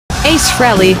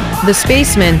Frehley, the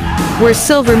Spaceman, wears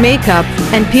silver makeup,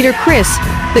 and Peter Criss,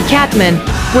 the Catman,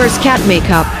 wears cat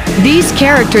makeup. These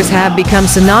characters have become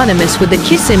synonymous with the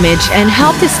Kiss image and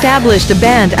helped establish the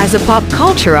band as a pop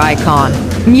culture icon.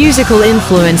 Musical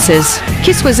influences.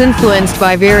 Kiss was influenced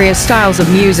by various styles of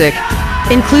music,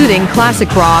 including classic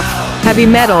rock, heavy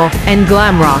metal, and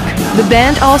glam rock. The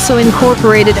band also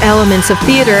incorporated elements of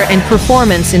theater and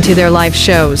performance into their live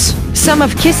shows. Some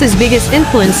of Kiss's biggest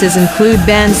influences include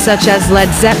bands such as Led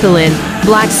Zeppelin,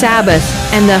 Black Sabbath,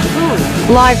 and The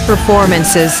Who. Live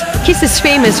performances. Kiss is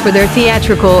famous for their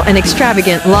theatrical and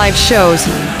extravagant live shows,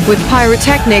 with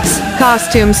pyrotechnics,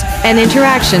 costumes, and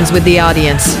interactions with the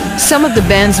audience. Some of the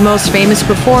band's most famous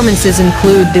performances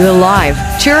include The Alive,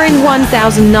 touring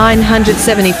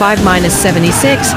 1975-76,